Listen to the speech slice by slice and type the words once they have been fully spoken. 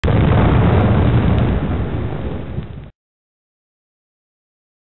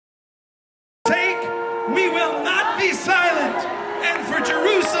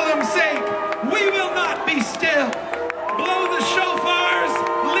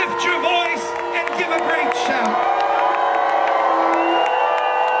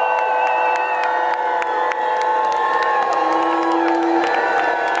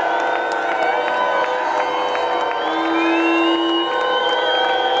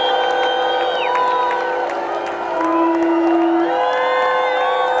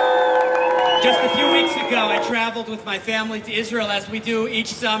ago, I traveled with my family to Israel, as we do each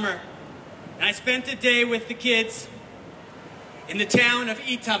summer. And I spent a day with the kids in the town of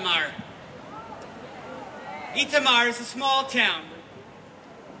Itamar. Itamar is a small town,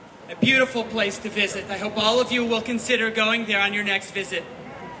 a beautiful place to visit. I hope all of you will consider going there on your next visit.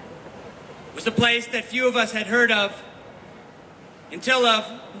 It was a place that few of us had heard of until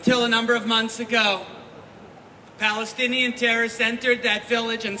a number of months ago. Palestinian terrorists entered that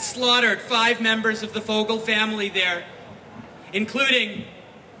village and slaughtered 5 members of the Fogel family there, including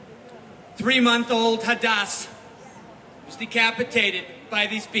 3-month-old Hadass, who was decapitated by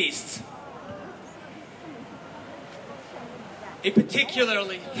these beasts. A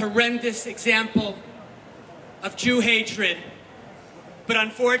particularly horrendous example of Jew hatred, but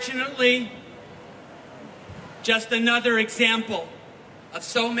unfortunately, just another example of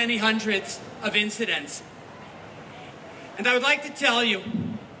so many hundreds of incidents. And I would like to tell you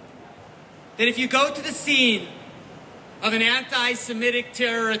that if you go to the scene of an anti-Semitic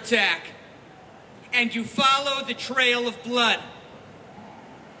terror attack and you follow the trail of blood,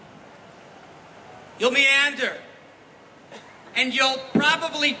 you'll meander and you'll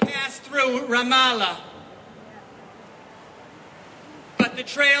probably pass through Ramallah. But the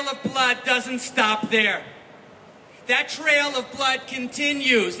trail of blood doesn't stop there. That trail of blood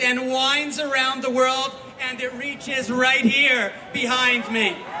continues and winds around the world, and it reaches right here behind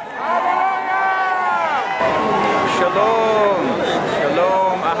me. Shalom,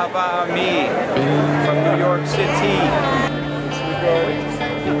 Shalom, Ahava Ami, from New York City.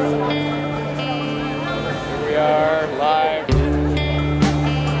 Here we are, live.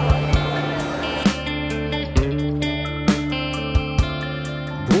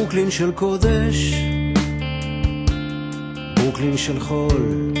 ברוקלין של קודש, ברוקלין של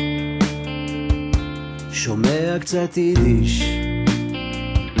חול, שומע קצת יידיש,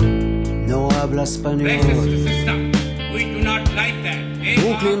 נורא בלספניול.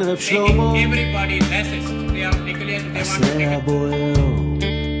 ברוקלין רב שלמה, הסלע הבוער,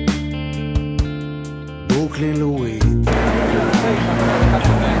 ברוקלין לואית.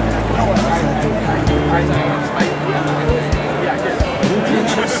 ברוקלין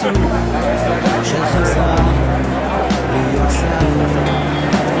של סוף, שחזר להיות סף,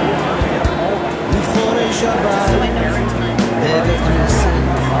 לבחורי שבת, בבית כנסת,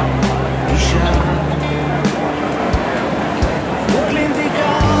 אישה. ברוקלין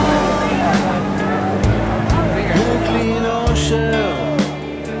דיכאון, ברוקלין אושר,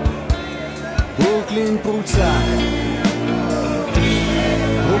 ברוקלין פרוצה,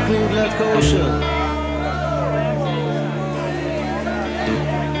 ברוקלין גלת כושר.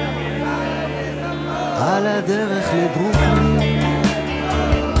 על הדרך לברוקלין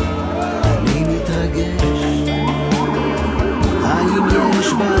אני מתרגש, האם יש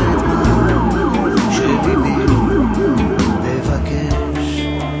בה את מה שביבי מבקש?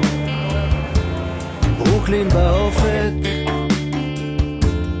 ברוקלין באופק,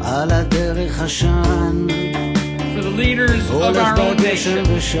 על הדרך עשן, for the leaders of our own nation,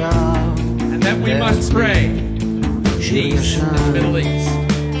 and that we must pray peace in the Middle East.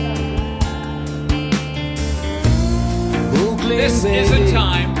 This is a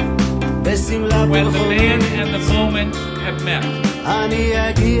time when the man and the moment have met. It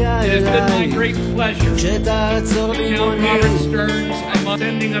has been my great pleasure to count Robert Stearns and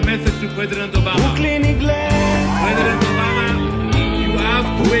sending a message to President Obama. President Obama, you have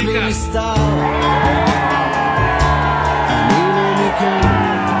to wake up.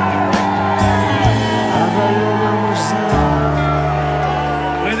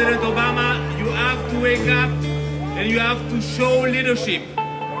 President Obama, you have to wake up. And you have to show leadership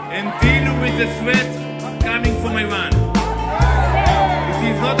and deal with the threat coming from Iran. It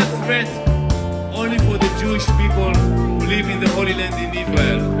is not a threat only for the Jewish people who live in the Holy Land in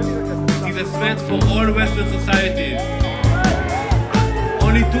Israel. It is a threat for all Western societies.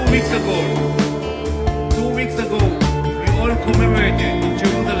 Only 2 weeks ago, we all commemorated in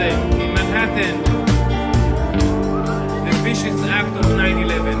Jerusalem, in Manhattan, the vicious act of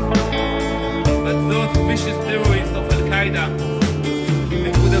 9/11. But those vicious terrorists of Al-Qaeda,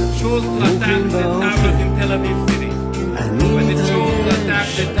 they could have chosen to attack the towers in Tel Aviv City, but they chose to attack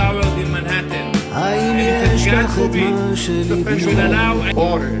the towers in Manhattan. And it's a God should allow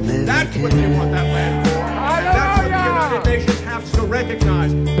order. That's what they want that land for. And that's what the United Nations have to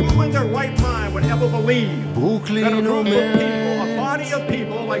recognize. Who in their right mind would ever believe that a group of people, a body of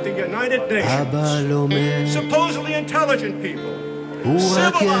people like the United Nations, supposedly intelligent people,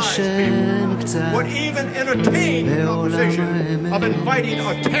 civilized people, would even entertain the proposition of inviting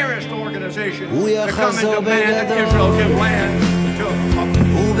a terrorist organization to come and demand that Israel give land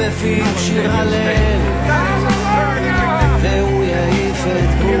הוא בפיו שיר הלל, והוא יעיף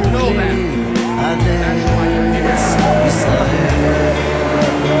את ברוקלין עד לארץ ישראל.